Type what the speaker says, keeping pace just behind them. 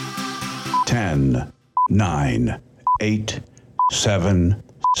10, 9, 8, 7,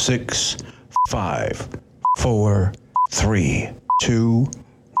 6, 5, 4, 3, 2,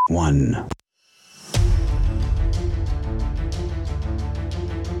 1.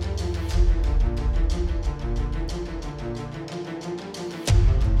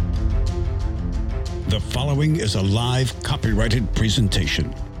 The following is a live copyrighted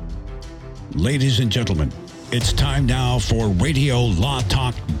presentation. Ladies and gentlemen, it's time now for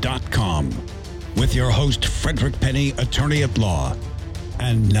RadioLawTalk.com with your host, Frederick Penny, attorney at law.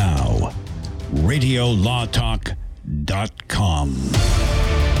 And now, RadioLawTalk.com.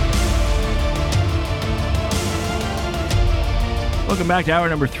 Welcome back to hour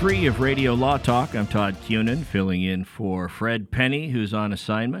number 3 of Radio Law Talk. I'm Todd Cunin, filling in for Fred Penny, who's on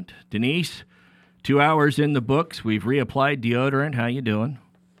assignment. Denise, 2 hours in the books. We've reapplied deodorant. How you doing?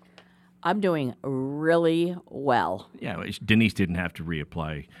 I'm doing really well. Yeah, Denise didn't have to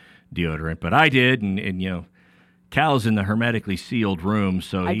reapply deodorant, but I did, and you know, Cal's in the hermetically sealed room,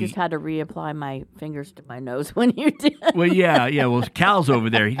 so I just had to reapply my fingers to my nose when you did. Well, yeah. Well, Cal's over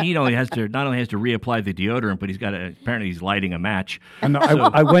there. He not only has to reapply the deodorant, but apparently he's lighting a match. And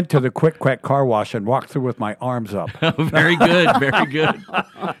I went to the Quick Quack car wash and walked through with my arms up. Very good, very good.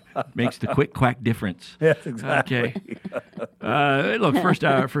 Makes the quick quack difference. Yes, exactly. Okay. Look, first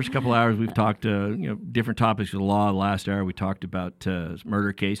couple hours, we've talked different topics of the law. Last hour, we talked about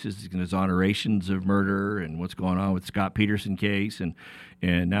murder cases and exonerations of murder and what's going on with Scott Peterson case, and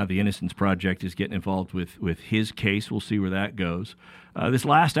now the Innocence Project is getting involved with his case. We'll see where that goes. This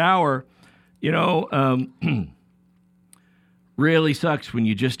last hour, really sucks when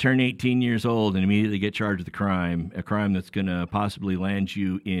you just turn 18 years old and immediately get charged with a crime that's going to possibly land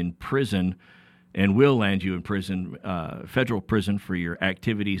you in prison and will land you in prison, federal prison for your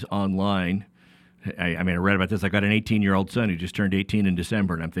activities online. I read about this. I got an 18-year-old son who just turned 18 in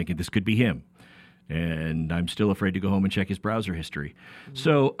December, and I'm thinking this could be him. And I'm still afraid to go home and check his browser history.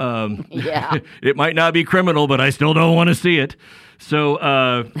 So Yeah. It might not be criminal, but I still don't want to see it. So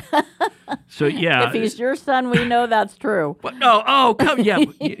yeah. If he's your son, we know that's true. But no, come, yeah.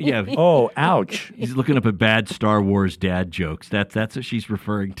 Oh, ouch. He's looking up at bad Star Wars dad jokes. That's what she's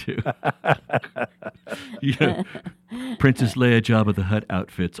referring to. Yeah. Princess Leia Jabba the Hutt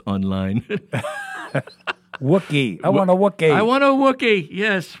outfits online. Wookiee. I want a Wookiee. I want a Wookiee.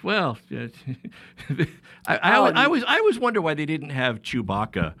 Yes. Well, I always wonder why they didn't have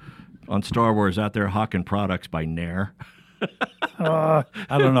Chewbacca on Star Wars out there hawking products by Nair. I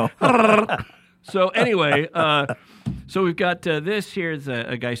don't know. So anyway, so we've got this. Here's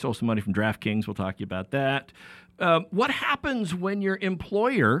a guy stole some money from DraftKings. We'll talk to you about that. What happens when your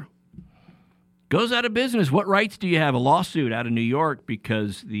employer goes out of business? What rights do you have? A lawsuit out of New York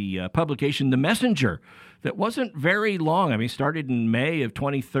because the publication The Messenger, that wasn't very long. Started in May of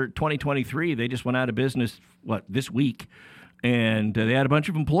 2023. They just went out of business, this week. And they had a bunch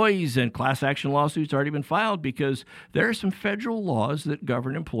of employees, and class action lawsuits already been filed because there are some federal laws that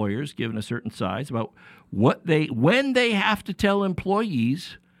govern employers, given a certain size, about when they have to tell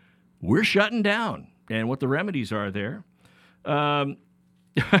employees we're shutting down and what the remedies are there.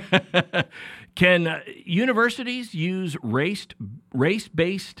 Can universities use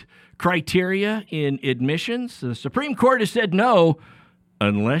race-based criteria in admissions? The Supreme Court has said no,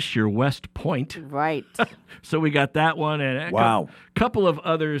 unless you're West Point. Right. So we got that one, and Wow. couple of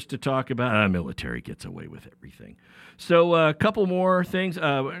others to talk about. Military gets away with everything. So a couple more things.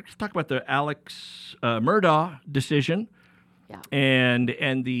 Let's talk about the Alex Murdaugh decision, and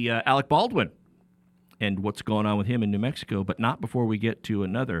the Alec Baldwin, and what's going on with him in New Mexico, but not before we get to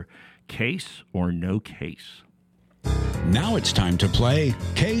another case or no case. Now it's time to play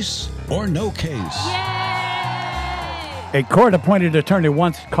Case or No Case. A court-appointed attorney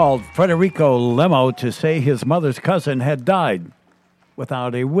once called Federico Lemo to say his mother's cousin had died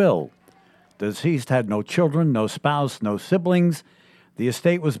without a will. The deceased had no children, no spouse, no siblings. The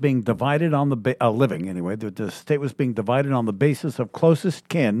estate was being divided on the living anyway. The estate was being divided on the basis of closest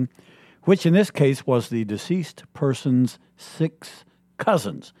kin, which in this case was the deceased person's 6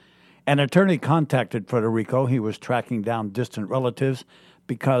 cousins. An attorney contacted Federico. He was tracking down distant relatives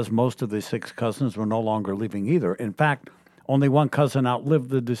because most of the 6 cousins were no longer living either. In fact, only one cousin outlived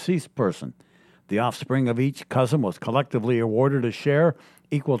the deceased person. The offspring of each cousin was collectively awarded a share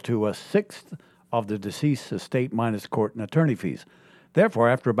equal to a 1/6 of the deceased's estate minus court and attorney fees. Therefore,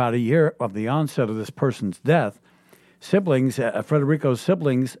 after about a year of the onset of this person's death, Federico's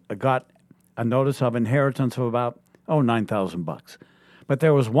siblings got a notice of inheritance of about $9,000. But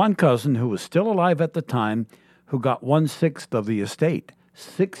there was one cousin who was still alive at the time who got 1/6 of the estate,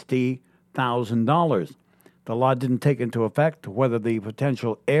 $60,000. The law didn't take into effect whether the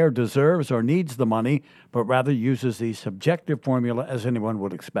potential heir deserves or needs the money, but rather uses the subjective formula as anyone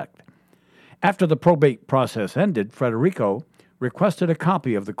would expect. After the probate process ended, Federico requested a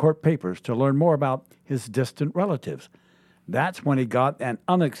copy of the court papers to learn more about his distant relatives. That's when he got an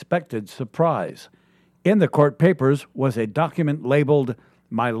unexpected surprise. In the court papers was a document labeled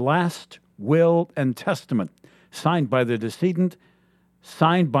 "My Last Will and Testament," signed by the decedent,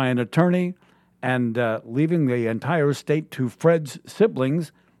 signed by an attorney, and leaving the entire estate to Fred's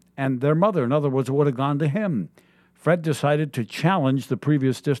siblings and their mother. In other words, it would have gone to him. Fred decided to challenge the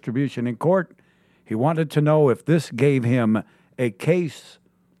previous distribution in court. He wanted to know if this gave him a case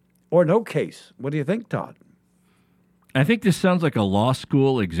or no case. What do you think, Todd? I think this sounds like a law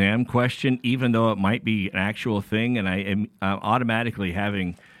school exam question, even though it might be an actual thing, and I am automatically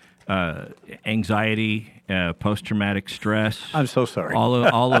having anxiety, post-traumatic stress. I'm so sorry.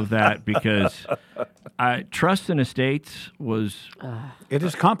 All of that, because trust in estates was... It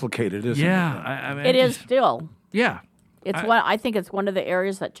is complicated, isn't it? I mean, It is still. Yeah. I think it's one of the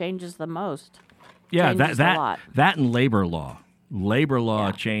areas that changes the most. Yeah, Changes a lot. that and labor law. Labor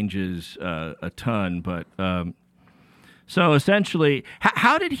law changes a ton, but... So essentially,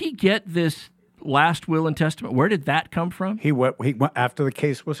 how did he get this last will and testament? Where did that come from? He went after the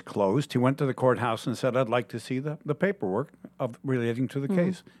case was closed. He went to the courthouse and said, "I'd like to see the paperwork of relating to the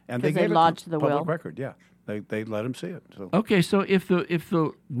case." And they Because they gave lodged it to the public will. record. Yeah, they let him see it. So Okay, so if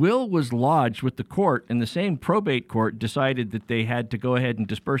the will was lodged with the court and the same probate court decided that they had to go ahead and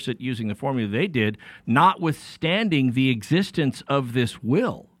disperse it using the formula they did, notwithstanding the existence of this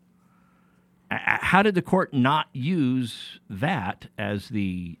will, how did the court not use that as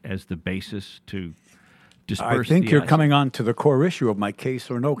the basis to disperse? I think the you're assets? coming on to the core issue of my case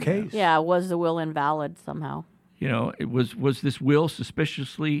or no case. Yeah, was the will invalid somehow? You know, it was this will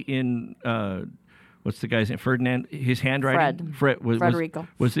suspiciously in what's the guy's name? Ferdinand, his handwriting. Federico.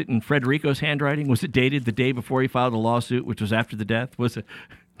 Was it in Federico's handwriting? Was it dated the day before he filed the lawsuit, which was after the death? Was it?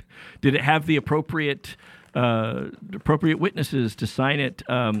 Did it have the appropriate witnesses to sign it?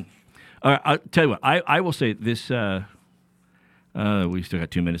 I'll tell you what. I will say this. We still got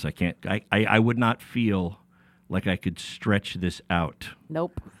 2 minutes. I can't. I would not feel like I could stretch this out.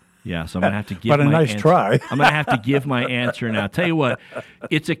 Nope. Yeah, so I'm gonna have to give. But a my nice answer. try. I'm gonna have to give my answer now. Tell you what,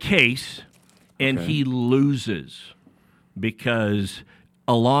 it's a case, and he loses because,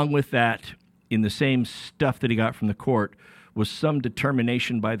 along with that, in the same stuff that he got from the court, was some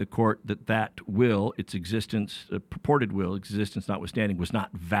determination by the court that will, its existence, purported will, existence notwithstanding, was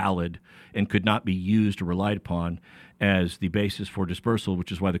not valid and could not be used or relied upon as the basis for dispersal,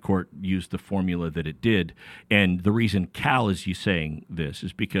 which is why the court used the formula that it did. And the reason Cal is you saying this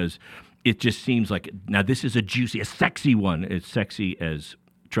is because it just seems like, now this is a juicy, a sexy one, as sexy as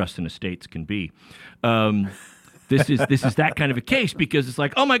trust in estates can be. This is that kind of a case because it's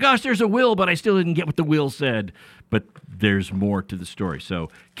like, oh my gosh, there's a will, but I still didn't get what the will said. But there's more to the story. So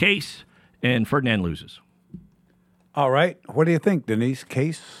case, and Ferdinand loses. All right. What do you think, Denise?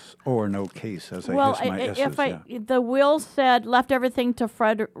 Case or no case? As I Well, guess my S's, the will said left everything to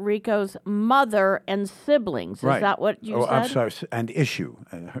Federico's mother and siblings. Right. Is that what you said? I'm sorry. And issue.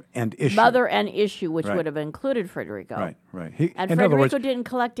 Mother and issue, which Right. would have included Federico. Right. And in other Federico words, didn't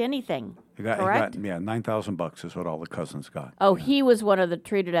collect anything. Correct? $9,000 is what all the cousins got. Oh, he was one of the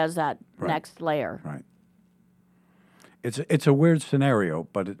treated as that next layer. Right. It's a weird scenario,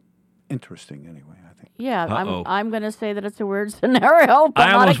 but interesting anyway, I think. Yeah, Uh-oh. I'm going to say that it's a weird scenario, but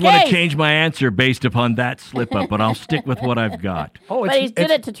I not almost a want case. to change my answer based upon that slip up, but I'll stick with what I've got. Oh, But he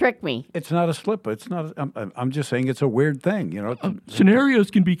did it to trick me. It's not a slip. It's not. I'm just saying it's a weird thing. You know. Scenarios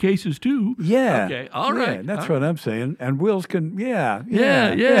can be cases too. Yeah. Okay. All right. Yeah, that's what I'm saying. And wills can. Yeah.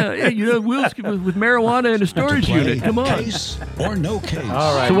 Yeah. You know, Will's with marijuana in a storage unit. Come on. Case or no case.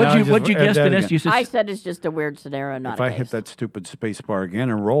 All right. So now what'd you guess, that Dennis? again. You said I said it's just a weird scenario, not If a I case. hit that stupid space bar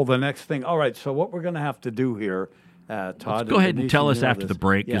again and roll the next thing. All right. So what we're going to have to do here, Todd. Let's go ahead and Denise, tell you us know after this. the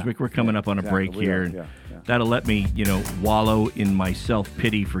break because Yeah, we're coming up on a exactly. break We here. are, And yeah. that'll let me, wallow in my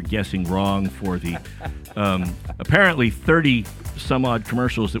self-pity for guessing wrong for the apparently 30 some odd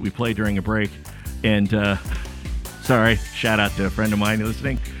commercials that we play during a break. And sorry, shout out to a friend of mine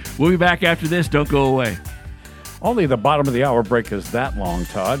listening. We'll be back after this. Don't go away. Only the bottom of the hour break is that long,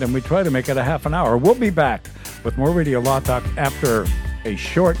 Todd, and we try to make it a half an hour. We'll be back with more Radio Law Talk after a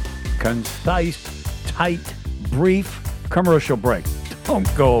short, concise, tight, brief commercial break. Don't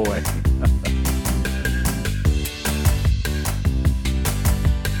go away.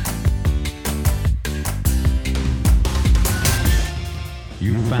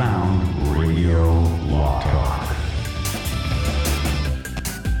 You found Radio Law Talk.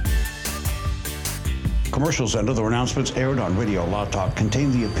 Commercial commercials and other announcements aired on Radio Law Talk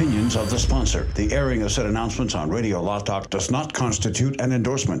contain the opinions of the sponsor. The airing of said announcements on Radio Law Talk does not constitute an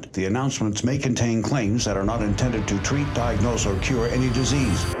endorsement. The announcements may contain claims that are not intended to treat, diagnose, or cure any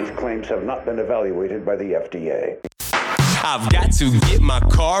disease. These claims have not been evaluated by the FDA. I've got to get my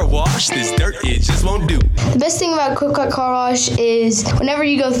car washed. This dirt, it just won't do. The best thing about Quick Quack Car Wash is whenever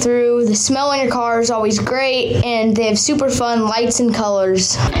you go through, the smell on your car is always great, and they have super fun lights and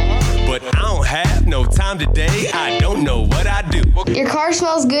colors. But I don't have no time today. I don't know what I do. Your car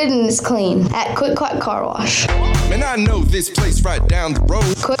smells good and it's clean at Quick Quack Car Wash. Man, I know this place right down the road.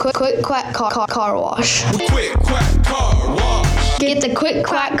 Quick Quack Car Wash. Quick Quack Car Wash. Get the Quick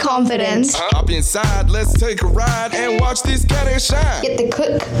Quack confidence. Hop inside, let's take a ride and watch this cat and shine. Get the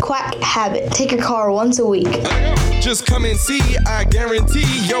Quick Quack habit. Take your car once a week. Just come and see, I guarantee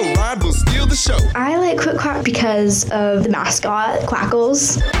your ride will steal the show. I like Quick Quack because of the mascot,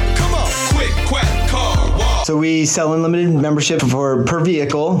 Quackles. Come on, Quick Quack Car Wash. So we sell unlimited membership per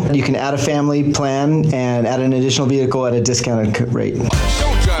vehicle. You can add a family plan and add an additional vehicle at a discounted rate. Don't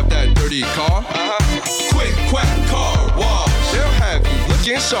drive that dirty car. Quick Quack Car Wash. They'll have you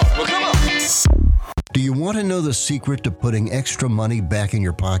looking sharp. Well, come on. Do you want to know the secret to putting extra money back in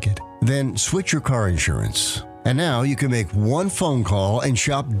your pocket? Then switch your car insurance. And now you can make one phone call and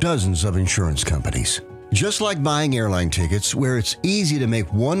shop dozens of insurance companies. Just like buying airline tickets, where it's easy to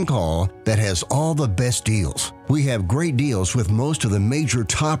make one call that has all the best deals. We have great deals with most of the major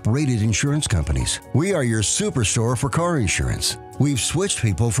top-rated insurance companies. We are your superstore for car insurance. We've switched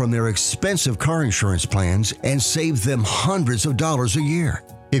people from their expensive car insurance plans and saved them hundreds of dollars a year.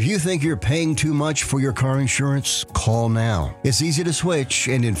 If you think you're paying too much for your car insurance, call now. It's easy to switch,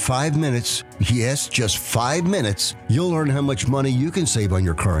 and in 5 minutes, yes, just 5 minutes, you'll learn how much money you can save on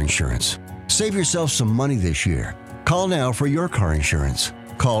your car insurance. Save yourself some money this year. Call now for your car insurance.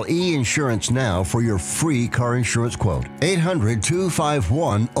 Call E-Insurance now for your free car insurance quote.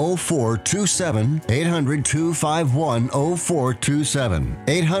 800-251-0427. 800-251-0427.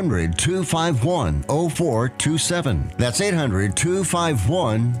 800-251-0427. That's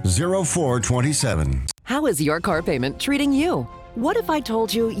 800-251-0427. How is your car payment treating you? What if I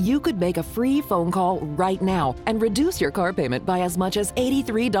told you you could make a free phone call right now and reduce your car payment by as much as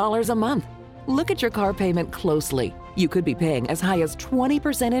 $83 a month? Look at your car payment closely. You could be paying as high as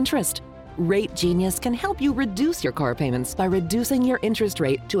 20% interest. Rate Genius can help you reduce your car payments by reducing your interest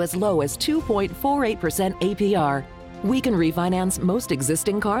rate to as low as 2.48% APR. We can refinance most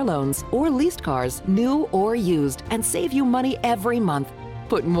existing car loans or leased cars, new or used, and save you money every month.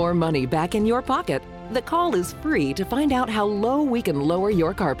 Put more money back in your pocket. The call is free to find out how low we can lower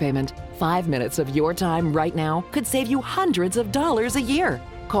your car payment. 5 minutes of your time right now could save you hundreds of dollars a year.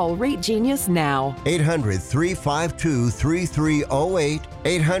 Call Rate Genius now. 800-352-3308.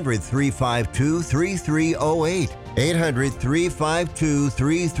 800-352-3308.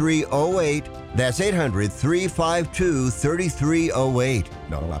 800-352-3308. That's 800-352-3308.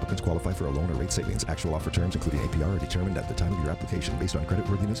 Not all applicants qualify for a loan or rate savings. Actual offer terms, including APR, are determined at the time of your application based on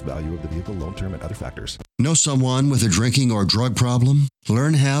creditworthiness, value of the vehicle, loan term, and other factors. Know someone with a drinking or drug problem?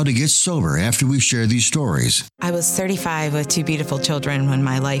 Learn how to get sober after we share these stories. I was 35 with 2 beautiful children when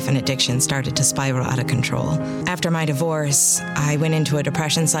my life and addiction started to spiral out of control. After my divorce, I went into a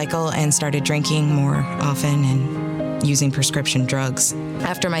depression cycle and started drinking more often and using prescription drugs.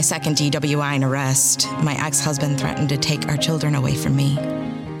 After my second DWI and arrest, my ex-husband threatened to take our children away from me.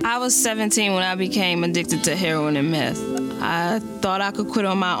 I was 17 when I became addicted to heroin and meth. I thought I could quit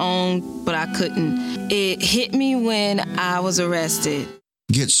on my own, but I couldn't. It hit me when I was arrested.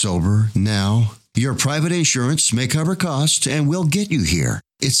 Get sober now. Your private insurance may cover costs and we'll get you here.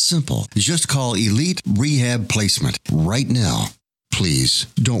 It's simple. Just call Elite Rehab Placement right now. Please,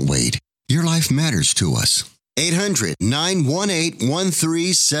 don't wait. Your life matters to us.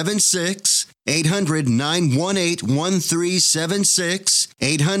 800-918-1376. 800-918-1376.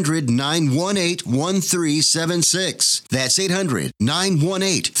 800-918-1376. That's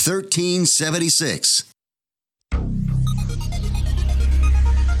 800-918-1376.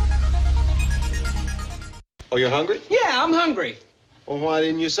 Oh, you're hungry? Yeah, I'm hungry. Well, why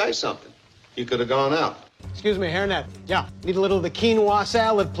didn't you say something? You could have gone out. Excuse me, hairnet. Yeah, need a little of the quinoa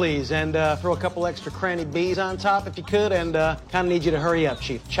salad, please, and throw a couple extra cranny bees on top if you could, and kind of need you to hurry up,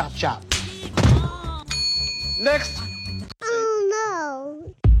 Chief. Chop, chop. Next. Oh,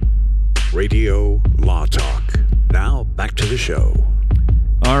 no. Radio Law Talk. Now, back to the show.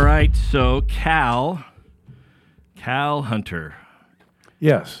 All right, so Cal Hunter.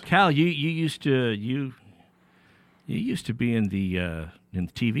 Yes. Cal, you used to, You used to be in the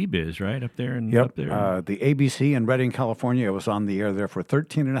TV biz, right? Up there and Yep. up there. The ABC in Redding, California. I was on the air there for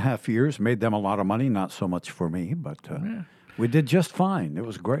 13 and a half years. Made them a lot of money. Not so much for me, but we did just fine. It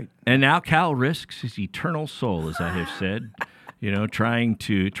was great. And now Cal risks his eternal soul, as I have said. Trying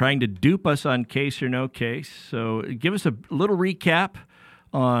to dupe us on case or no case. So give us a little recap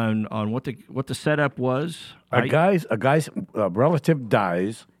on what the setup was. A guy's relative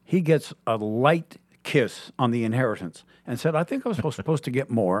dies. He gets a light kiss on the inheritance and said, I think I was supposed to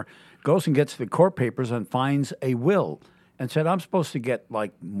get more. Goes and gets the court papers and finds a will and said, I'm supposed to get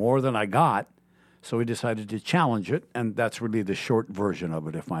like more than I got. So he decided to challenge it, and that's really the short version of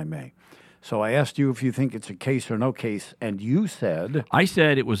it, if I may. So I asked you if you think it's a case or no case, and you said... I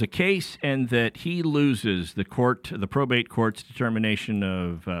said it was a case and that he loses the probate court's determination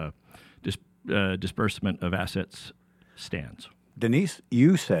of disbursement of assets stands. Denise,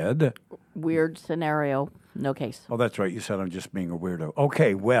 you said... Weird scenario, no case. Oh, that's right. You said I'm just being a weirdo.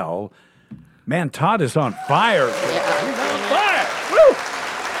 Okay, well, man, Todd is on fire. Yeah. He's on fire.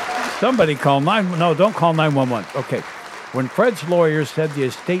 Woo! Somebody call 911. No, don't call 911. Okay. When Fred's lawyers said the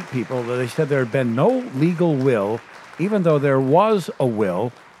estate people, they said there had been no legal will, even though there was a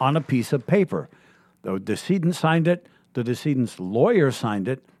will on a piece of paper. The decedent signed it. The decedent's lawyer signed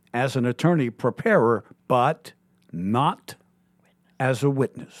it as an attorney preparer, but not as a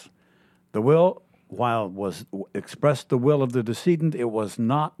witness. The will, while it was expressed the will of the decedent, it was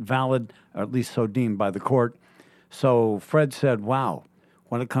not valid, or at least so deemed by the court. So Fred said, wow,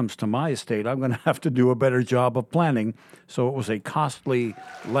 when it comes to my estate, I'm going to have to do a better job of planning. So it was a costly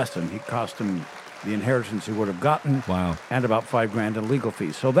lesson. It cost him the inheritance he would have gotten. Wow. And about $5,000 in legal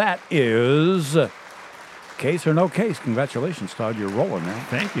fees. So that is... Case or no case? Congratulations, Todd. You're rolling, man.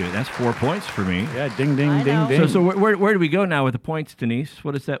 Thank you. That's 4 points for me. Yeah, ding, ding, ding, ding. So where do we go now with the points, Denise?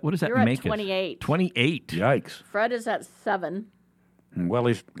 What does that You're make at 28. 28. Yikes. Fred is at 7. Well,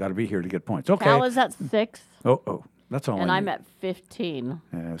 he's got to be here to get points. Okay. Cal is at 6. Oh. That's all I need. And I'm at 15.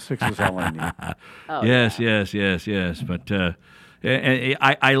 Yeah, 6 is all I need. Oh, yes. But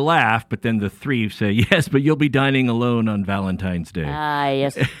I laugh, but then the 3 say, yes, but you'll be dining alone on Valentine's Day.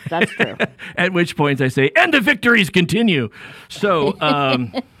 Yes, that's true. At which point I say, and the victories continue. So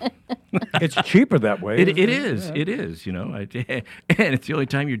it's cheaper that way. It is. Yeah. It is, and it's the only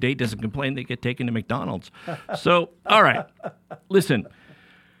time your date doesn't complain they get taken to McDonald's. So, all right, listen.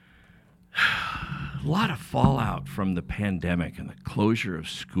 A lot of fallout from the pandemic and the closure of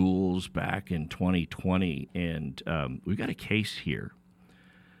schools back in 2020, and we've got a case here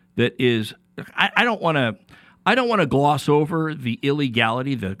that is. I don't want to gloss over the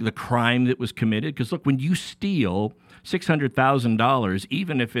illegality, the crime that was committed. Because look, when you steal $600,000,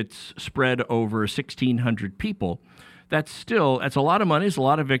 even if it's spread over 1,600 people, that's a lot of money, it's a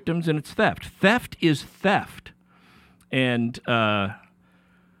lot of victims, and it's theft. Theft is theft, and.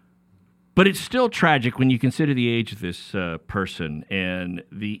 But it's still tragic when you consider the age of this person and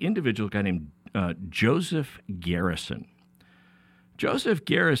the individual guy named Joseph Garrison. Joseph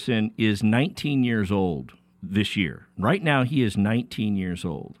Garrison is 19 years old this year. Right now, he is 19 years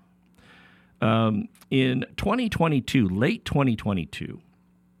old. In 2022, late 2022,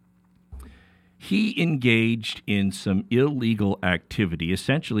 he engaged in some illegal activity.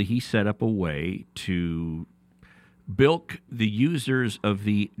 Essentially, he set up a way to bilk the users of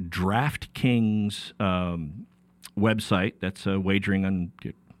the DraftKings website, that's wagering on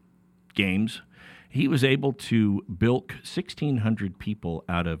games. He was able to bilk 1,600 people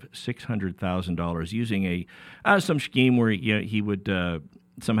out of $600,000 using some scheme where he would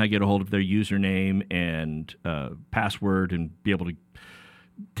somehow get a hold of their username and password and be able to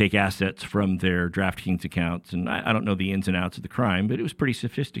take assets from their DraftKings accounts. And I don't know the ins and outs of the crime, but it was pretty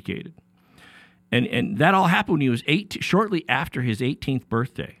sophisticated. And that all happened when he was shortly after his 18th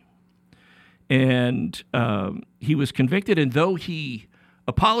birthday. And he was convicted, and though he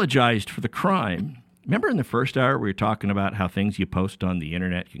apologized for the crime, remember in the first hour we were talking about how things you post on the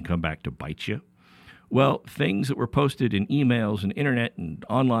internet can come back to bite you? Well, things that were posted in emails and internet and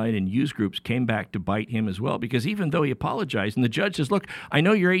online and news groups came back to bite him as well, because even though he apologized, and the judge says, look, I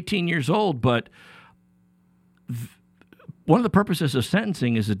know you're 18 years old, but one of the purposes of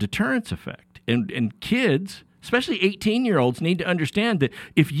sentencing is a deterrence effect. And kids, especially 18-year-olds, need to understand that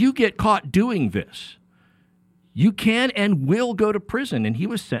if you get caught doing this, you can and will go to prison. And he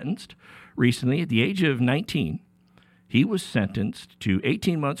was sentenced recently at the age of 19. He was sentenced to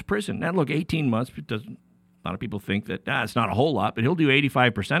 18 months prison. Now, look, 18 months, a lot of people think that it's not a whole lot, but he'll do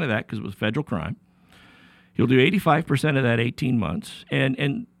 85% of that because it was a federal crime. He'll do 85% of that 18 months.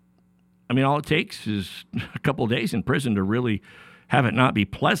 And I mean, all it takes is a couple of days in prison to really have it not be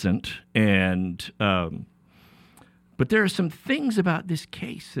pleasant. And But there are some things about this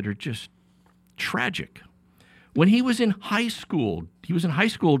case that are just tragic. When he was in high school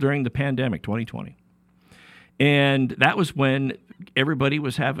during the pandemic, 2020. And that was when everybody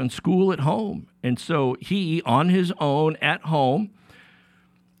was having school at home. And so he, on his own at home,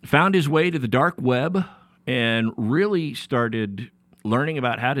 found his way to the dark web and really started learning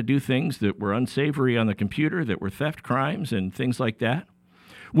about how to do things that were unsavory on the computer, that were theft crimes and things like that.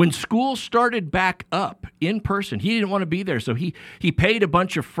 When school started back up in person, he didn't want to be there, so he paid a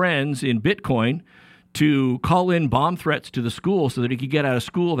bunch of friends in Bitcoin to call in bomb threats to the school so that he could get out of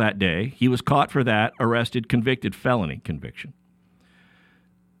school that day. He was caught for that, arrested, convicted, felony conviction.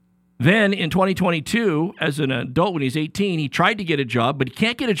 Then in 2022, as an adult when he's 18, he tried to get a job, but he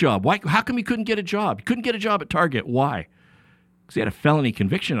can't get a job. Why? How come he couldn't get a job? He couldn't get a job at Target. Why? Because he had a felony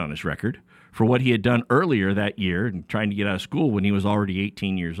conviction on his record for what he had done earlier that year and trying to get out of school when he was already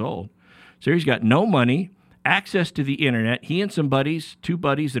 18 years old. So he's got no money, access to the internet. He and some buddies, two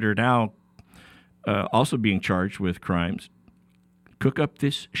buddies that are now also being charged with crimes, cook up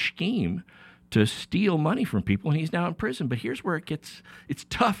this scheme to steal money from people, and he's now in prison. But here's where it's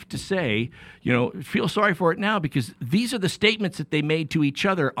tough to say, feel sorry for it now, because these are the statements that they made to each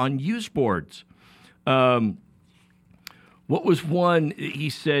other on used boards. What was one he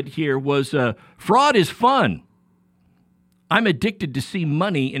said here was, fraud is fun. I'm addicted to see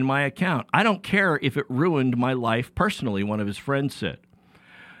money in my account. I don't care if it ruined my life personally, one of his friends said.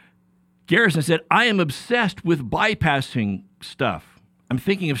 Garrison said, I am obsessed with bypassing stuff. I'm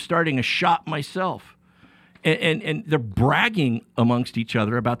thinking of starting a shop myself. And they're bragging amongst each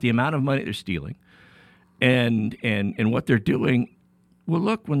other about the amount of money they're stealing and what they're doing. Well,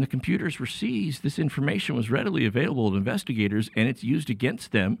 look, when the computers were seized, this information was readily available to investigators, and it's used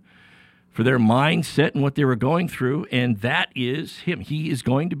against them for their mindset and what they were going through, and that is him. He is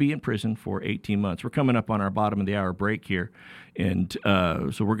going to be in prison for 18 months. We're coming up on our bottom of the hour break here, and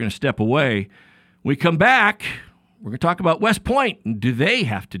so we're going to step away. When we come back, we're going to talk about West Point. Do they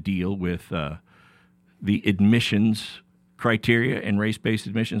have to deal with the admissions criteria and race-based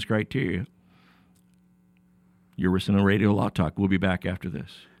admissions criteria? You're listening to Radio Law Talk. We'll be back after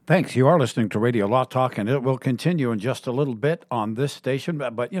this. Thanks. You are listening to Radio Law Talk, and it will continue in just a little bit on this station.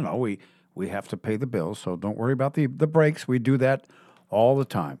 But we have to pay the bills, so don't worry about the breaks. We do that all the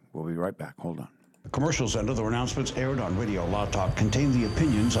time. We'll be right back. Hold on. The commercials and other announcements aired on Radio Law Talk contain the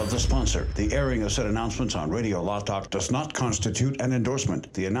opinions of the sponsor. The airing of said announcements on Radio Law Talk does not constitute an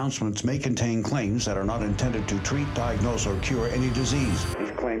endorsement. The announcements may contain claims that are not intended to treat, diagnose, or cure any disease. These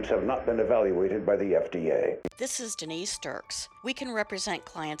claims have not been evaluated by the FDA. This is Denise Sturks. We can represent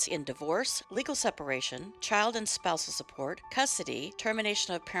clients in divorce, legal separation, child and spousal support, custody,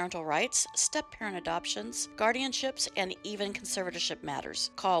 termination of parental rights, step-parent adoptions, guardianships, and even conservatorship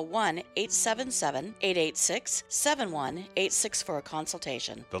matters. Call 1-877-886-7186 for a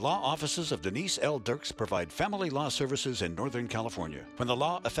consultation. The law offices of Denise L. Dirks provide family law services in Northern California. When the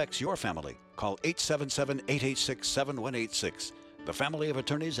law affects your family, call 877-886-7186. The family of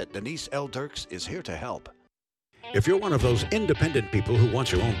attorneys at Denise L. Dirks is here to help. If you're one of those independent people who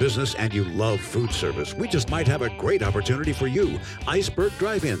wants your own business and you love food service, we just might have a great opportunity for you. Iceberg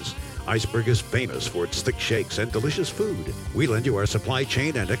Drive-Ins. Iceberg is famous for its thick shakes and delicious food. We lend you our supply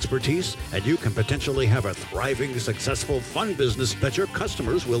chain and expertise, and you can potentially have a thriving, successful, fun business that your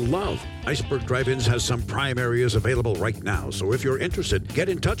customers will love. Iceberg Drive-Ins has some prime areas available right now, so if you're interested, get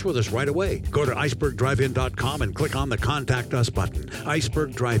in touch with us right away. Go to icebergdrivein.com and click on the Contact Us button.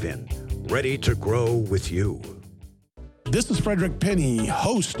 Iceberg Drive-In, ready to grow with you. This is Frederick Penny,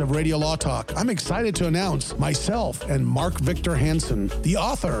 host of Radio Law Talk. I'm excited to announce myself and Mark Victor Hansen, the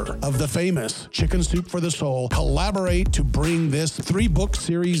author of the famous Chicken Soup for the Soul, collaborate to bring this 3-book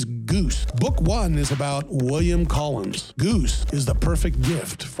series, Goose. Book 1 is about William Collins. Goose is the perfect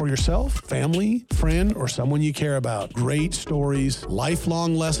gift for yourself, family, friend, or someone you care about. Great stories,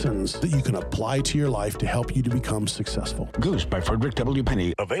 lifelong lessons that you can apply to your life to help you to become successful. Goose by Frederick W.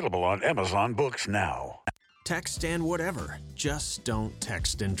 Penny, available on Amazon Books now. Text and whatever. Just don't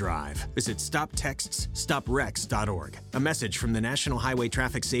text and drive. Visit StopTextsStopWrecks.org. A message from the National Highway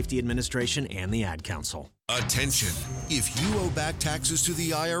Traffic Safety Administration and the Ad Council. Attention! If you owe back taxes to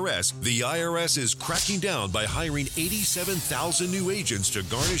the IRS is cracking down by hiring 87,000 new agents to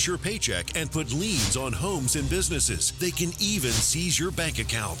garnish your paycheck and put liens on homes and businesses. They can even seize your bank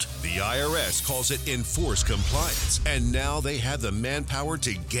account. The IRS calls it enforced compliance, and now they have the manpower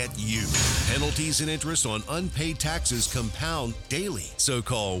to get you. Penalties and interest on unpaid taxes compound daily. So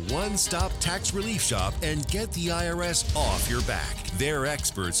call One Stop Tax Relief Shop and get the IRS off your back. They're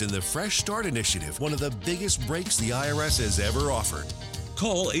experts in the Fresh Start Initiative, one of the biggest breaks the IRS has ever offered.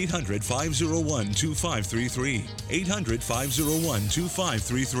 Call 800-501-2533.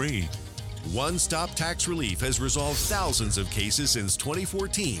 800-501-2533. One-Stop Tax Relief has resolved thousands of cases since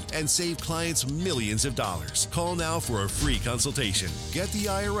 2014 and saved clients millions of dollars. Call now for a free consultation. Get the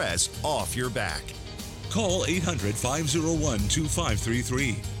IRS off your back. Call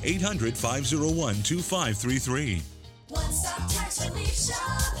 800-501-2533. 800-501-2533. One-Stop Tax Relief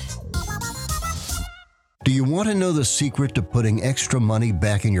Shop. Do you want to know the secret to putting extra money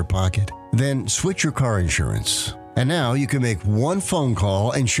back in your pocket? Then switch your car insurance. And now you can make one phone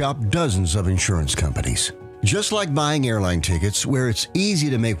call and shop dozens of insurance companies. Just like buying airline tickets, where it's easy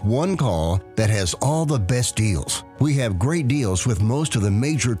to make one call that has all the best deals. We have great deals with most of the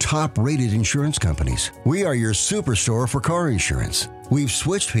major top-rated insurance companies. We are your superstore for car insurance. We've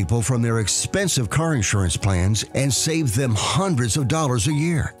switched people from their expensive car insurance plans and saved them hundreds of dollars a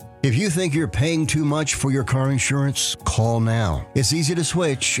year. If you think you're paying too much for your car insurance, call now. It's easy to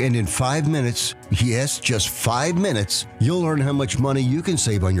switch, and in 5 minutes, yes, just 5 minutes, you'll learn how much money you can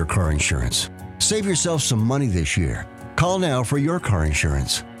save on your car insurance. Save yourself some money this year. Call now for your car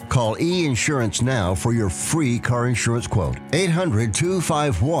insurance. Call E-Insurance now for your free car insurance quote.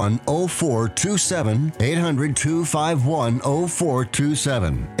 800-251-0427.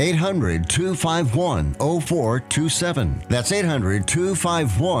 800-251-0427. 800-251-0427. That's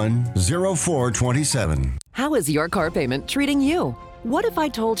 800-251-0427. How is your car payment treating you? What if I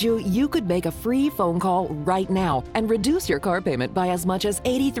told you you could make a free phone call right now and reduce your car payment by as much as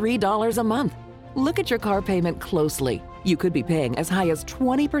 $83 a month? Look at your car payment closely. You could be paying as high as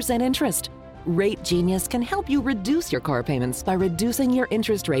 20% interest. Rate Genius can help you reduce your car payments by reducing your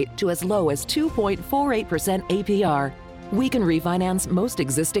interest rate to as low as 2.48% APR. We can refinance most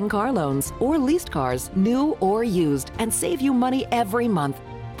existing car loans or leased cars, new or used, and save you money every month.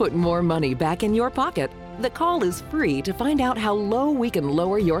 Put more money back in your pocket. The call is free to find out how low we can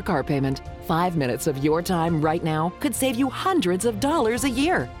lower your car payment. 5 minutes of your time right now could save you hundreds of dollars a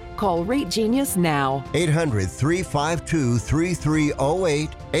year. Call Rate Genius now. 800-352-3308.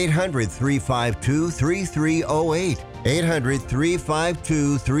 800-352-3308.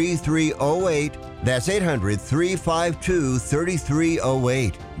 800-352-3308. That's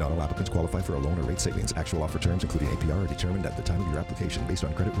 800-352-3308. Not all applicants qualify for a loan or rate savings. Actual offer terms, including APR, are determined at the time of your application based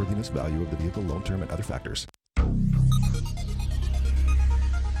on creditworthiness, value of the vehicle, loan term, and other factors.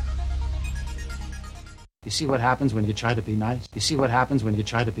 You see what happens when you try to be nice? You see what happens when you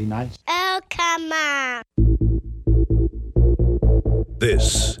try to be nice? Oh, come on.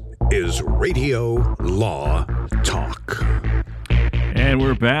 This is Radio Law Talk. And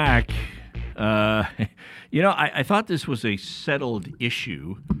we're back. I thought this was a settled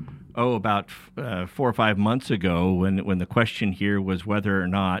issue, about 4 or 5 months ago when the question here was whether or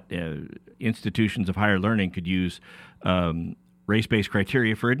not institutions of higher learning could use race-based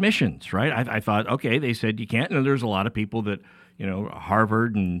criteria for admissions, right? I thought, okay, they said you can't. And there's a lot of people that,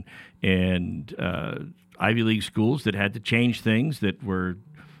 Harvard and Ivy League schools that had to change things that the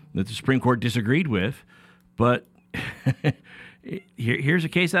Supreme Court disagreed with. But here's a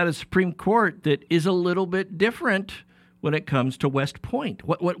case out of the Supreme Court that is a little bit different when it comes to West Point.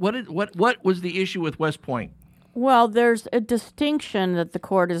 What was the issue with West Point? Well, there's a distinction that the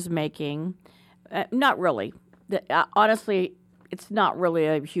court is making. Not really. Honestly, it's not really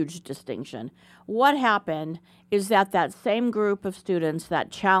a huge distinction. What happened is that same group of students that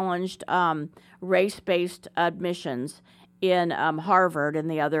challenged race-based admissions in Harvard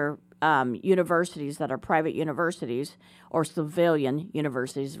and the other universities that are private universities or civilian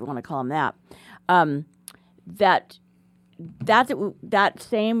universities, if we want to call them that, that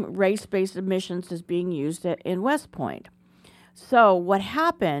same race-based admissions is being used in West Point. So what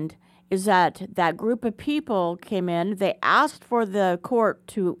happened is that group of people came in, they asked for the court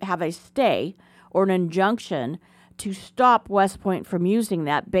to have a stay or an injunction to stop West Point from using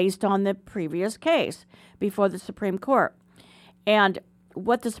that based on the previous case before the Supreme Court. And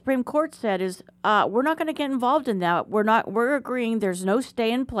what the Supreme Court said is, we're not going to get involved in that. We're agreeing there's no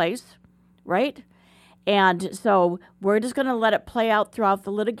stay in place, right? And so we're just going to let it play out throughout the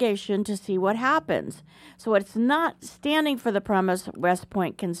litigation to see what happens. So it's not standing for the premise West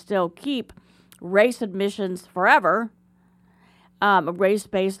Point can still keep race admissions forever,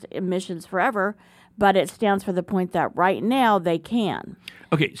 race-based admissions forever, but it stands for the point that right now they can.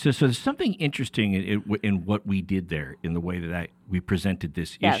 Okay, so there's something interesting in what we did there, in the way that we presented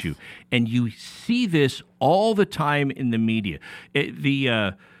this issue. And you see this all the time in the media.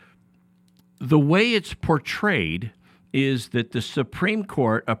 The way it's portrayed is that the Supreme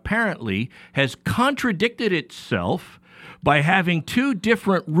Court apparently has contradicted itself by having two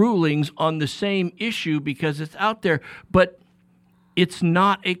different rulings on the same issue because it's out there. But It's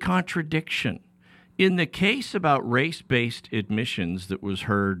not a contradiction. In the case about race-based admissions that was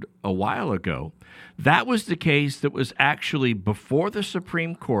heard a while ago, that was the case that was actually before the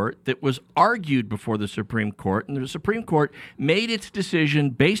Supreme Court, that was argued before the Supreme Court, and the Supreme Court made its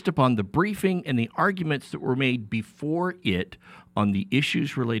decision based upon the briefing and the arguments that were made before it on the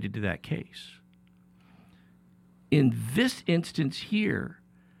issues related to that case. In this instance here,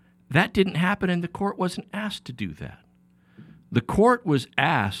 that didn't happen, and the court wasn't asked to do that. The court was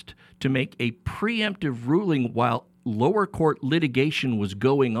asked to make a preemptive ruling while lower court litigation was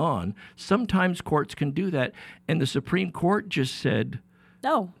going on. Sometimes courts can do that, and the Supreme Court just said,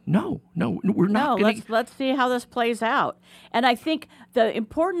 No, we're not going to. Let's see how this plays out. And I think the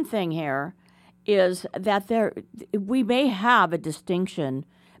important thing here is that we may have a distinction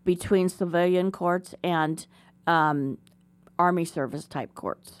between civilian courts and Army service type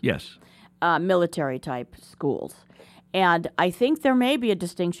courts. Yes. Military type schools. And I think there may be a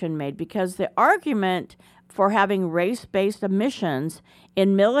distinction made because the argument for having race-based admissions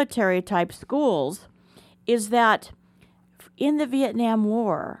in military-type schools is that in the Vietnam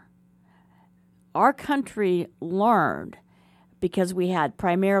War, our country learned, because we had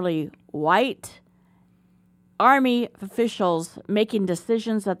primarily white Army officials making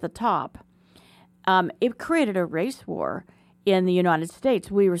decisions at the top, it created a race war in the United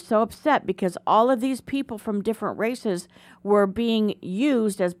States. We were so upset because all of these people from different races were being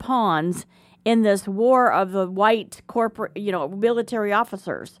used as pawns in this war of the white corporate, military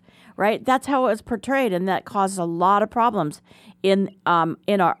officers, right? That's how it was portrayed, and that caused a lot of problems in the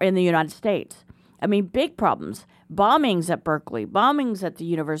United States. I mean, big problems. Bombings at Berkeley, bombings at the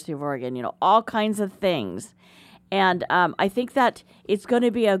University of Oregon, all kinds of things. And I think that it's going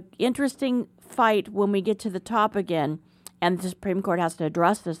to be an interesting fight when we get to the top again, and the Supreme Court has to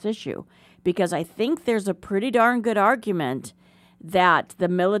address this issue, because I think there's a pretty darn good argument that the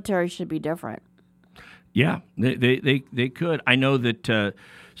military should be different. Yeah, they could. I know that,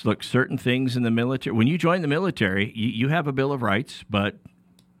 look, certain things in the military, when you join the military, you have a Bill of Rights, but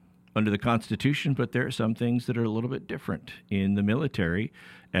under the Constitution, but there are some things that are a little bit different in the military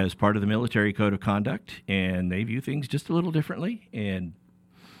as part of the military code of conduct, and they view things just a little differently, and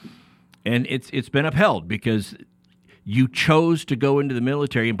it's been upheld because you chose to go into the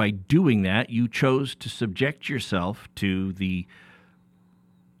military, and by doing that, you chose to subject yourself to the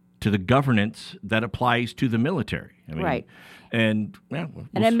governance that applies to the military. I mean, right. And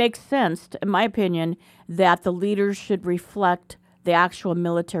it makes sense, in my opinion, that the leaders should reflect the actual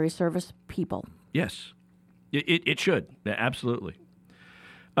military service people. Yes, it should. Absolutely.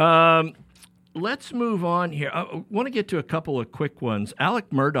 Let's move on here. I want to get to a couple of quick ones.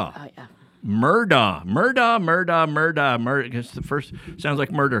 Alec Murdaugh. Oh, yeah. Murdaugh. I guess the first sounds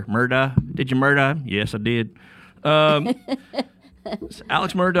like murder. Murdaugh. Did you murder? Yes, I did. Alex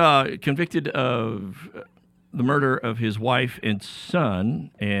Murdaugh, convicted of the murder of his wife and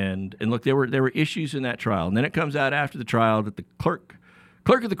son, and look, there were issues in that trial, and then it comes out after the trial that the clerk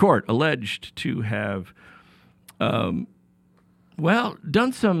of the court alleged to have, done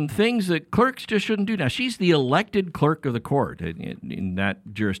some things that clerks just shouldn't do. Now, she's the elected clerk of the court in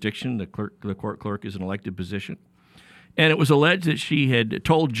that jurisdiction. The court clerk is an elected position, and it was alleged that she had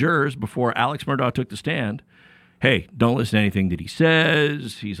told jurors before Alex Murdaugh took the stand, hey, don't listen to anything that he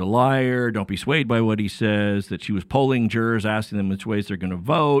says. He's a liar. Don't be swayed by what he says. That she was polling jurors, asking them which ways they're going to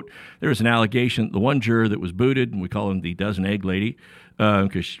vote. There was an allegation, the one juror that was booted, and we call him the dozen egg lady,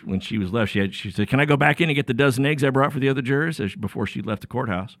 because when she was left, she said, can I go back in and get the dozen eggs I brought for the other jurors before she left the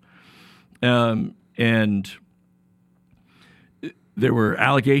courthouse? And there were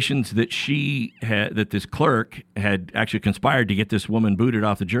allegations that that this clerk had actually conspired to get this woman booted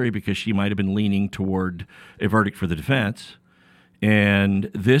off the jury because she might have been leaning toward a verdict for the defense. And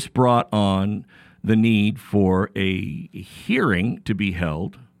this brought on the need for a hearing to be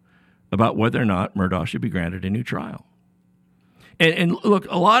held about whether or not Murdaugh should be granted a new trial. And look,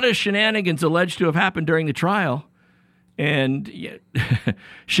 a lot of shenanigans alleged to have happened during the trial. And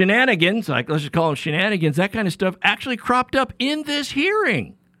shenanigans, like let's just call them shenanigans, that kind of stuff actually cropped up in this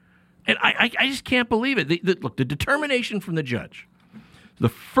hearing. And I just can't believe it. Look, the determination from the judge, the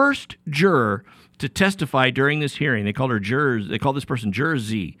first juror to testify during this hearing, they called this person Juror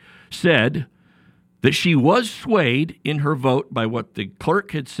Z, said that she was swayed in her vote by what the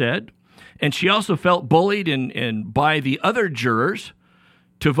clerk had said, and she also felt bullied and by the other jurors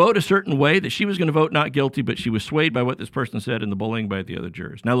to vote a certain way, that she was going to vote not guilty, but she was swayed by what this person said and the bullying by the other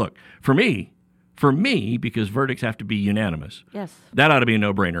jurors. Now, look, for me, because verdicts have to be unanimous, yes, that ought to be a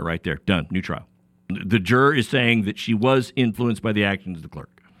no-brainer right there. Done. New trial. The juror is saying that she was influenced by the actions of the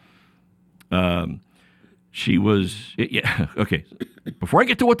clerk. She was, yeah, okay. Before I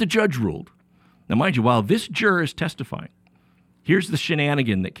get to what the judge ruled, now mind you, while this juror is testifying, here's the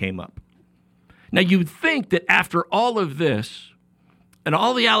shenanigan that came up. Now, you'd think that after all of this and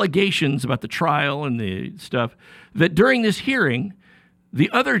all the allegations about the trial and the stuff, that during this hearing, the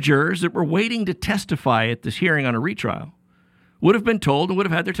other jurors that were waiting to testify at this hearing on a retrial would have been told and would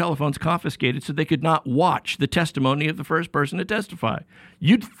have had their telephones confiscated so they could not watch the testimony of the first person to testify.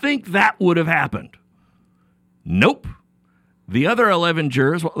 You'd think that would have happened. Nope. The other 11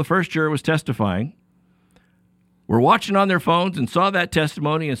 jurors, while the first juror was testifying, were watching on their phones and saw that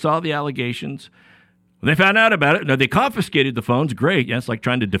testimony and saw the allegations. When they found out about it, now they confiscated the phones. Great. Yeah, it's like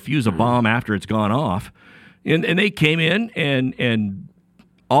trying to defuse a bomb after it's gone off. And they came in and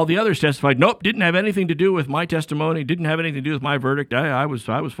all the others testified, nope, didn't have anything to do with my testimony, didn't have anything to do with my verdict. I was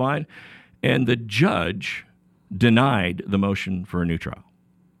fine. And the judge denied the motion for a new trial.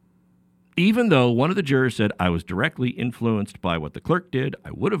 Even though one of the jurors said, I was directly influenced by what the clerk did,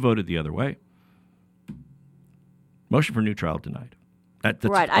 I would have voted the other way. Motion for new trial denied. That's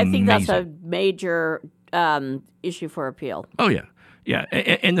right. amazing. I think that's a major issue for appeal. Oh, yeah. Yeah.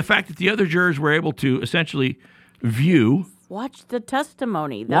 And the fact that the other jurors were able to essentially view. Watch the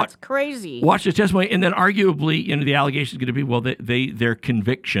testimony. That's crazy. Watch the testimony. And then arguably, the allegation is going to be, well, their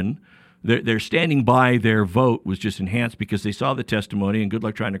conviction, their standing by their vote was just enhanced because they saw the testimony, and good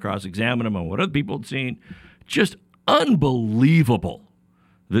luck trying to cross-examine them on what other people had seen. Just unbelievable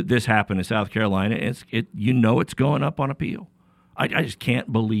that this happened in South Carolina. It's going up on appeal. I just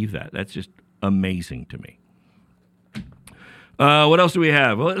can't believe that. That's just amazing to me. What else do we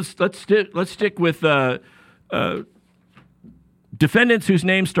have? Well, let's stick with defendants whose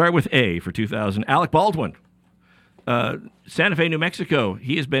names start with A for 2000. Alec Baldwin, Santa Fe, New Mexico.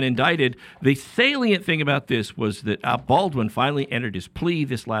 He has been indicted. The salient thing about this was that Baldwin finally entered his plea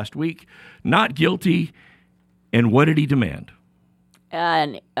this last week, not guilty. And what did he demand?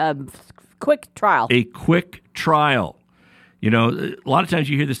 A quick trial. A quick trial. A lot of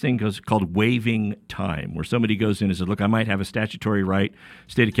times you hear this thing called waiving time, where somebody goes in and says, look, I might have a statutory right,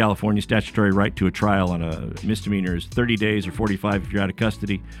 state of California statutory right to a trial on a misdemeanor is 30 days or 45 if you're out of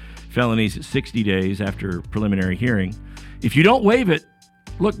custody. Felonies at 60 days after preliminary hearing. If you don't waive it,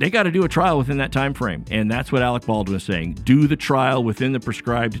 look, they got to do a trial within that time frame. And that's what Alec Baldwin is saying. Do the trial within the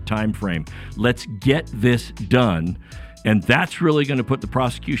prescribed time frame. Let's get this done. And that's really going to put the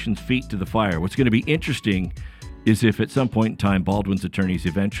prosecution's feet to the fire. What's going to be interesting is if at some point in time Baldwin's attorneys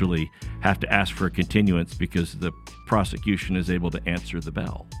eventually have to ask for a continuance because the prosecution is able to answer the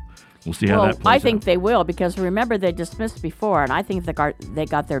bell. We'll see how that plays out. I think they will, because remember they dismissed before, and I think they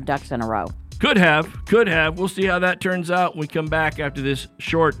got their ducks in a row. Could have. We'll see how that turns out when we come back after this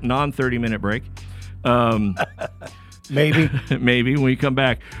short, non-30-minute break. Maybe when we come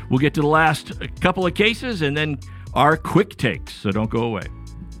back. We'll get to the last couple of cases and then our quick takes, so don't go away.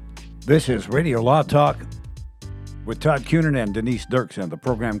 This is Radio Law Talk with Todd Cunin and Denise Dirksen. The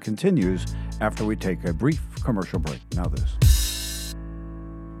program continues after we take a brief commercial break. Now this.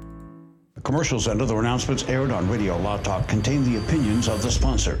 Commercials and other announcements aired on Radio Law Talk contain the opinions of the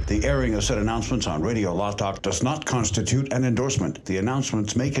sponsor. The airing of said announcements on Radio Law Talk does not constitute an endorsement. The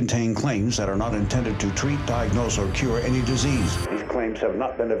announcements may contain claims that are not intended to treat, diagnose, or cure any disease. These claims have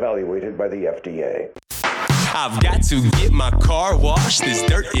not been evaluated by the FDA. I've got to get my car washed. This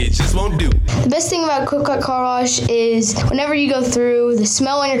dirt, it just won't do. The best thing about Quick Cut Car Wash is whenever you go through, the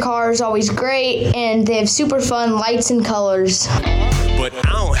smell on your car is always great, and they have super fun lights and colors. But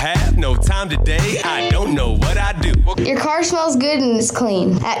I don't have no time today. I don't know what I do. Your car smells good and it's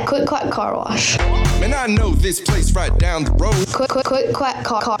clean at Quick Quack Car Wash. Man, I know this place right down the road. Quick Quack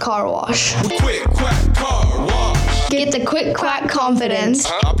Car Wash. Quick Quack Car Wash. Get the Quick Quack confidence.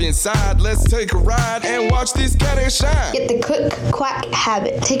 Hop inside, let's take a ride and watch this cat and shine. Get the Quick Quack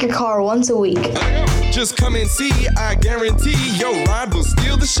habit. Take your car once a week. Just come and see, I guarantee your ride will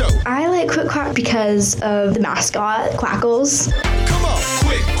steal the show. I like Quick Quack because of the mascot, Quackles. Come on,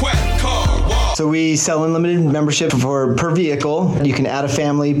 Quick Quack Car Wash. So we sell unlimited membership per vehicle. You can add a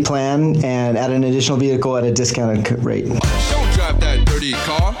family plan and add an additional vehicle at a discounted rate. Don't drive that dirty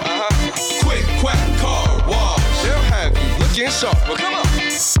car. Quick Quack Car Wash. They'll have you looking sharp. Well, come on.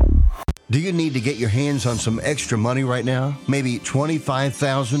 Do you need to get your hands on some extra money right now? Maybe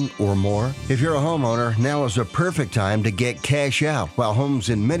 $25,000 or more? If you're a homeowner, now is a perfect time to get cash out while homes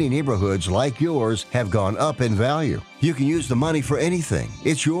in many neighborhoods like yours have gone up in value. You can use the money for anything.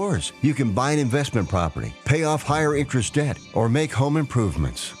 It's yours. You can buy an investment property, pay off higher interest debt, or make home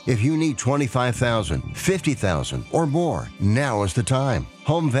improvements. If you need $25,000, $50,000, or more, now is the time.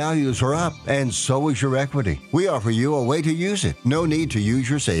 Home values are up, and so is your equity. We offer you a way to use it. No need to use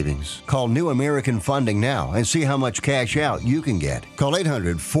your savings. Call New American Funding now and see how much cash out you can get. Call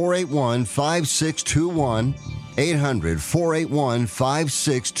 800-481-5621.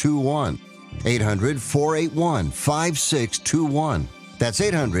 800-481-5621. 800-481-5621. That's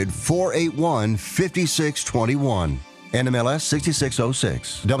 800-481-5621. NMLS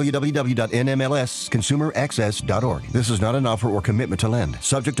 6606. www.nmlsconsumeraccess.org. This is not an offer or commitment to lend.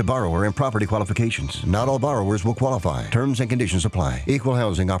 Subject to borrower and property qualifications. Not all borrowers will qualify. Terms and conditions apply. Equal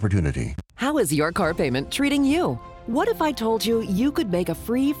housing opportunity. How is your car payment treating you? What if I told you you could make a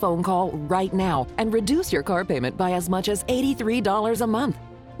free phone call right now and reduce your car payment by as much as $83 a month?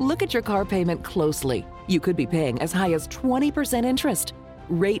 Look at your car payment closely. You could be paying as high as 20% interest.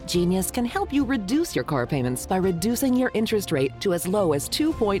 Rate Genius can help you reduce your car payments by reducing your interest rate to as low as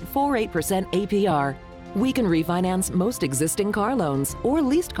 2.48% APR. We can refinance most existing car loans or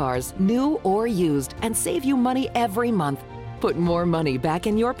leased cars, new or used, and save you money every month. Put more money back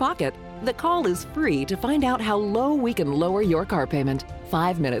in your pocket. The call is free to find out how low we can lower your car payment.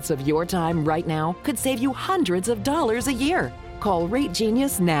 5 minutes of your time right now could save you hundreds of dollars a year. Call Rate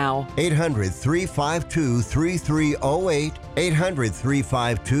Genius now. 800-352-3308.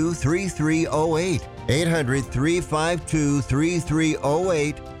 800-352-3308.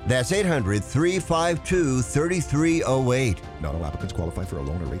 800-352-3308. That's 800-352-3308. Not all applicants qualify for a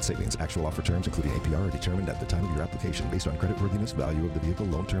loan or rate savings. Actual offer terms, including APR, are determined at the time of your application based on creditworthiness, value of the vehicle,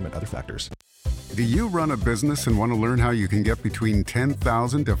 loan term, and other factors. Do you run a business and want to learn how you can get between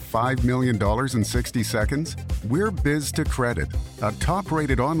 $10,000 to $5 million in 60 seconds? We're Biz to Credit, a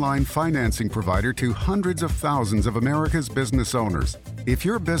top-rated online financing provider to hundreds of thousands of America's business owners. If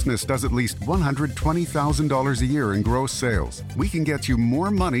your business does at least $120,000 a year in gross sales, we can get you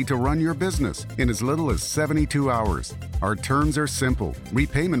more money to run your business in as little as 72 hours. Our terms are simple,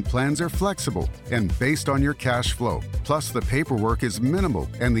 repayment plans are flexible, and based on your cash flow. Plus, the paperwork is minimal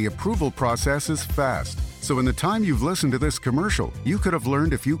and the approval process is fast. So in the time you've listened to this commercial, you could have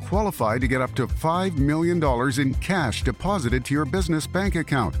learned if you qualify to get up to $5 million in cash deposited to your business bank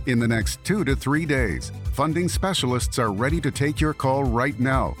account in the next 2 to 3 days. Funding specialists are ready to take your call right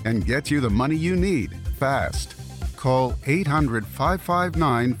now and get you the money you need fast. Call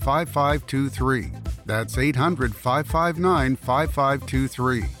 800-559-5523. That's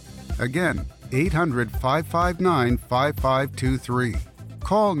 800-559-5523. Again, 800-559-5523.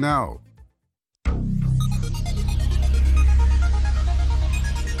 Call now.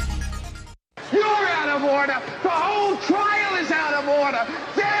 You're out of order. The whole trial is out of order.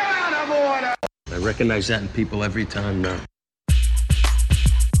 They're out of order. I recognize that in people every time now.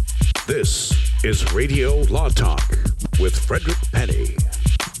 This is Radio Law Talk with Frederick Penny.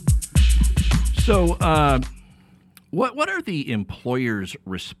 So, what are the employer's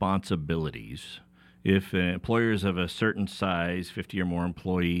responsibilities if employers of a certain size, 50 or more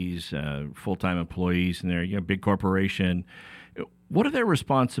employees, full-time employees, and they're a big corporation? What are their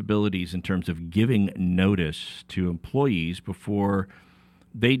responsibilities in terms of giving notice to employees before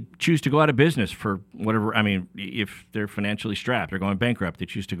they choose to go out of business for whatever? I mean, if they're financially strapped, they're going bankrupt, they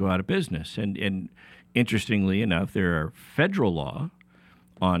choose to go out of business. And interestingly enough, there are federal law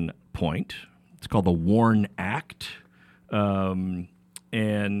on point. It's called the WARN Act. And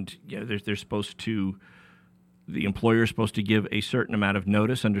they're supposed to, the employer is supposed to give a certain amount of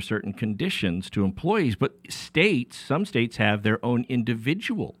notice under certain conditions to employees. But some states have their own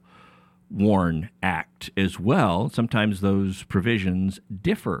individual WARN Act as well. Sometimes those provisions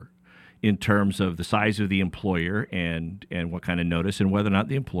differ in terms of the size of the employer and what kind of notice and whether or not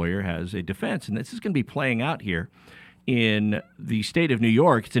the employer has a defense. And this is going to be playing out here in the state of New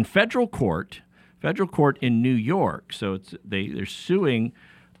York. It's in federal court in New York. So they're suing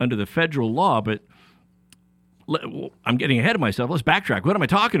under the federal law, but I'm getting ahead of myself. Let's backtrack. What am I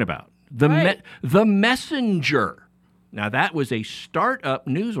talking about? The Messenger. Now, that was a startup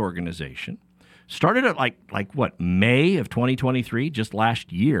news organization. Started at May of 2023, just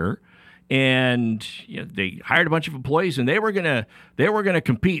last year. And they hired a bunch of employees, and they were gonna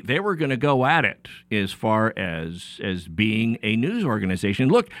compete. They were gonna go at it as far as being a news organization.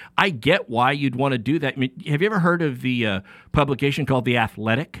 Look, I get why you'd want to do that. I mean, have you ever heard of the publication called The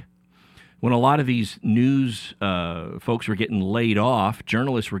Athletic? When a lot of these news folks were getting laid off,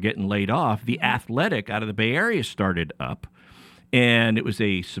 journalists were getting laid off, The Athletic out of the Bay Area started up, and it was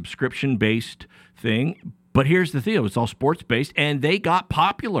a subscription-based thing. But here's the deal. It's all sports-based, and they got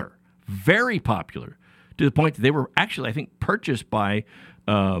popular. Very popular, to the point that they were actually, I think, purchased by,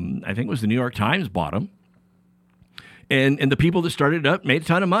 I think it was the New York Times bought them. And the people that started it up made a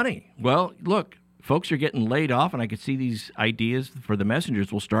ton of money. Well, look, folks are getting laid off, and I could see these ideas for the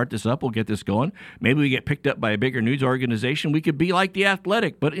messengers. We'll start this up. We'll get this going. Maybe we get picked up by a bigger news organization. We could be like The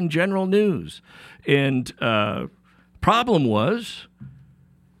Athletic, but in general news. And problem was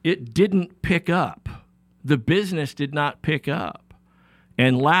it didn't pick up. The business did not pick up.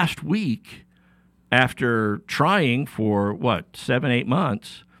 And last week, after trying for, 7-8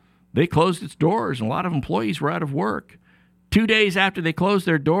 months, they closed its doors, and a lot of employees were out of work. 2 days after they closed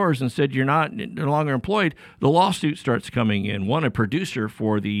their doors and said you're no longer employed, the lawsuit starts coming in. One, a producer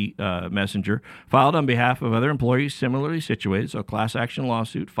for the Messenger, filed on behalf of other employees similarly situated, so a class action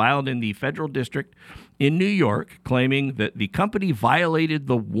lawsuit filed in the federal district in New York, claiming that the company violated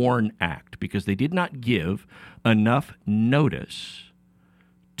the WARN Act because they did not give enough notice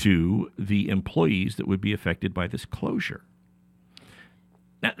to the employees that would be affected by this closure.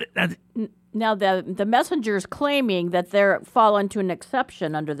 Now, the messenger's claiming that they fall into an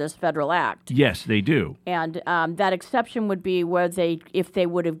exception under this federal act. Yes, they do. And that exception would be where if they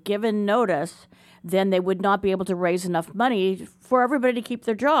would have given notice, then they would not be able to raise enough money for everybody to keep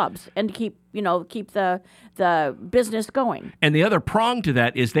their jobs and to keep the business going. And the other prong to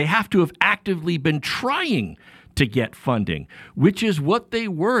that is they have to have actively been trying to get funding, which is what they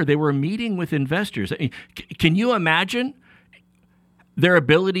were. They were meeting with investors. I mean, can you imagine their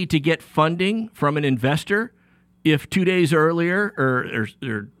ability to get funding from an investor if 2 days earlier or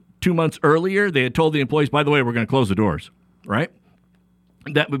 2 months earlier they had told the employees, by the way, we're going to close the doors, right?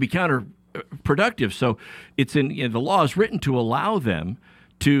 That would be counterproductive. So it's the law is written to allow them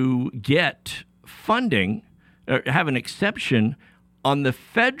to get funding or have an exception on the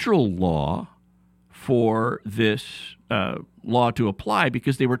federal law for this law to apply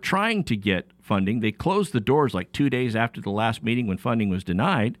because they were trying to get funding. They closed the doors like 2 days after the last meeting when funding was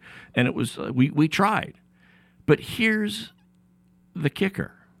denied, and it was we tried. But here's the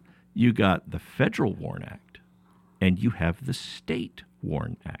kicker. You got the federal WARN Act, and you have the state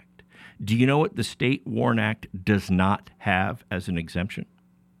WARN Act. Do you know what the state WARN Act does not have as an exemption?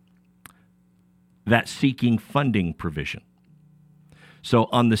 That seeking funding provision. So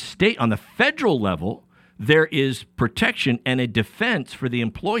on the federal level, there is protection and a defense for the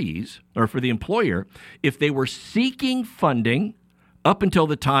employees or for the employer if they were seeking funding up until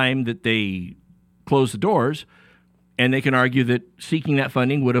the time that they closed the doors, and they can argue that seeking that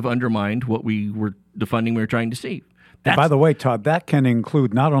funding would have undermined the funding we were trying to see. And by the way, Todd, that can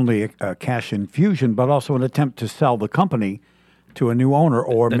include not only a cash infusion, but also an attempt to sell the company to a new owner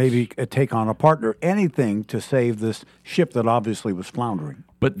or maybe take on a partner, anything to save this ship that obviously was floundering.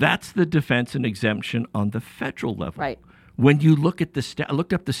 But that's the defense and exemption on the federal level. Right. When you look at I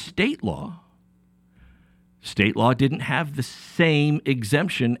looked up the state law. State law didn't have the same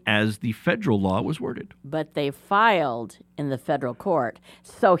exemption as the federal law was worded. But they filed in the federal court.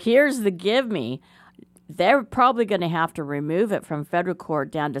 So here's the give me. They're probably going to have to remove it from federal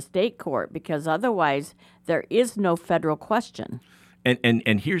court down to state court because otherwise there is no federal question.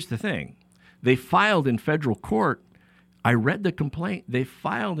 And here's the thing. They filed in federal court. I read the complaint. They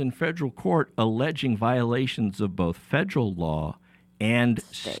filed in federal court alleging violations of both federal law and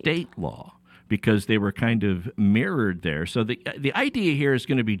state law because they were kind of mirrored there. So the idea here is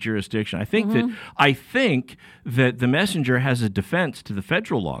going to be jurisdiction. I think that the messenger has a defense to the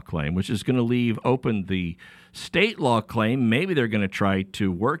federal law claim, which is going to leave open the state law claim. Maybe they're going to try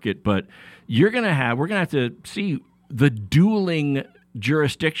to work it, but we're going to have to see the dueling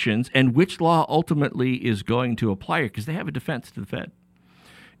jurisdictions and which law ultimately is going to apply it because they have a defense to the Fed.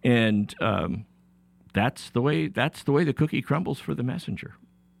 And that's the way the cookie crumbles for the messenger.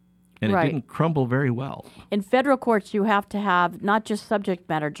 And It didn't crumble very well. In federal courts, you have to have not just subject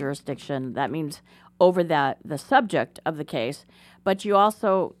matter jurisdiction. That means over the subject of the case, but you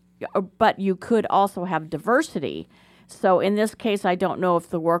could also have diversity. So in this case, I don't know if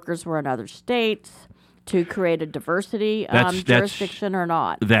the workers were in other states to create a diversity jurisdiction or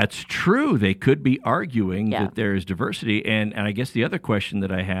not. That's true. They could be arguing that there is diversity. And I guess the other question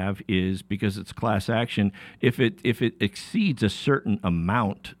that I have is, because it's class action, if it exceeds a certain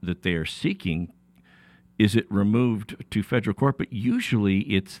amount that they are seeking, is it removed to federal court? But usually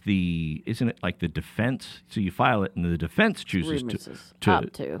isn't it like the defense? So you file it and the defense chooses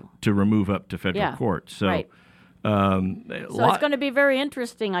to remove up to federal court. So. Right. So it's going to be very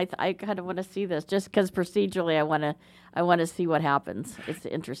interesting. I kind of want to see this just because procedurally I want to see what happens. It's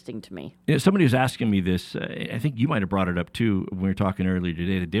interesting to me. Somebody was asking me this. I think you might have brought it up too when we were talking earlier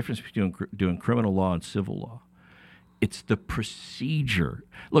today. The difference between doing criminal law and civil law. It's the procedure.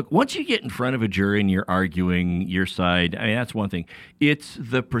 Look, once you get in front of a jury and you're arguing your side, I mean, that's one thing. It's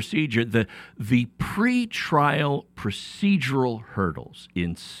the procedure, the pre-trial procedural hurdles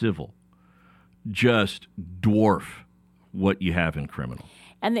in civil just dwarf what you have in criminal.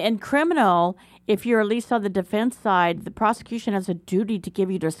 And in criminal, if you're at least on the defense side, the prosecution has a duty to give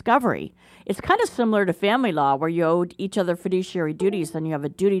you discovery. It's kind of similar to family law, where you owe each other fiduciary duties and you have a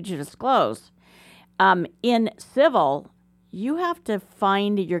duty to disclose. In civil, you have to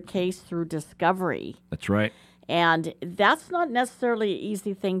find your case through discovery. That's right. And that's not necessarily an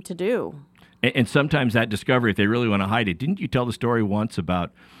easy thing to do. And sometimes that discovery, if they really want to hide it, didn't you tell the story once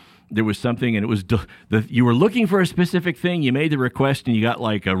about there was something and it was you were looking for a specific thing, you made the request, and you got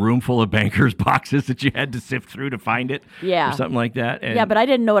like a room full of bankers' boxes that you had to sift through to find it? Yeah. Or something like that? And yeah, but I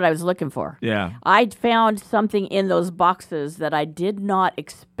didn't know what I was looking for. Yeah. I found something in those boxes that I did not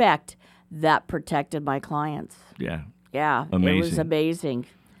expect that protected my clients. Yeah. Yeah. Amazing. It was amazing.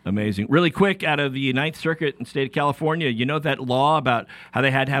 Amazing. Really quick, out of the Ninth Circuit in the state of California, you know that law about how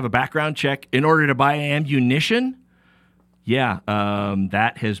they had to have a background check in order to buy ammunition? Yeah,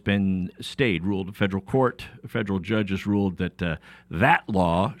 that has been stayed, ruled a federal court. A federal judge has ruled that that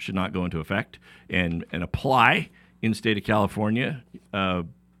law should not go into effect and apply in the state of California,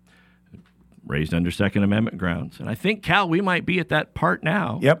 raised under Second Amendment grounds. And I think, Cal, we might be at that part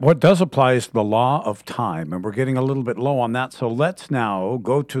now. Yep, what does apply is the law of time, and we're getting a little bit low on that, so let's now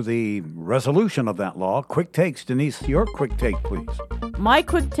go to the resolution of that law. Quick takes. Denise, your quick take, please. My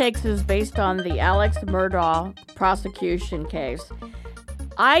quick takes is based on the Alex Murdaugh prosecution case.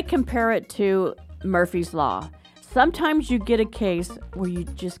 I compare it to Murphy's Law. Sometimes you get a case where you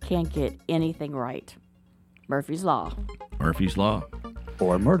just can't get anything right. Murphy's Law. Murphy's Law.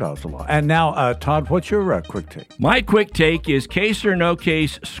 Or Murdaugh's Law. And now, Todd, what's your quick take? My quick take is case or no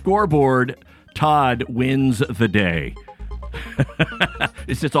case, scoreboard, Todd wins the day.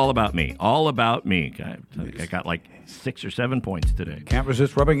 It's just all about me. All about me. I got like 6 or 7 points today. Can't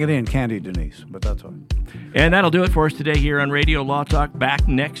resist rubbing it in, candy, Denise, but that's all. And that'll do it for us today here on Radio Law Talk. Back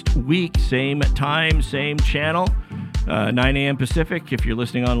next week, same time, same channel, 9 a.m. Pacific. If you're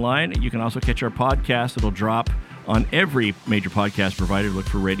listening online, you can also catch our podcast. It'll drop on every major podcast provider. Look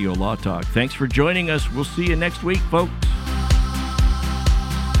for Radio Law Talk. Thanks for joining us. We'll see you next week, folks.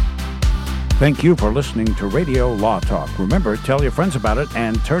 Thank you for listening to Radio Law Talk. Remember, tell your friends about it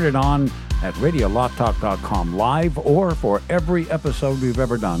and turn it on at radiolawtalk.com live or for every episode we've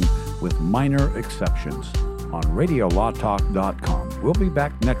ever done with minor exceptions on radiolawtalk.com. We'll be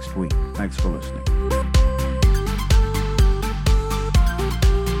back next week. Thanks for listening.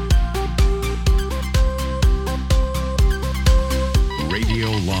 Radio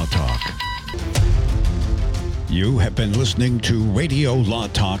Law Talk. You have been listening to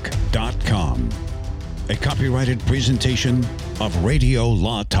radiolawtalk.com, a copyrighted presentation of Radio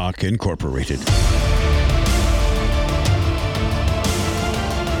Law Talk Incorporated.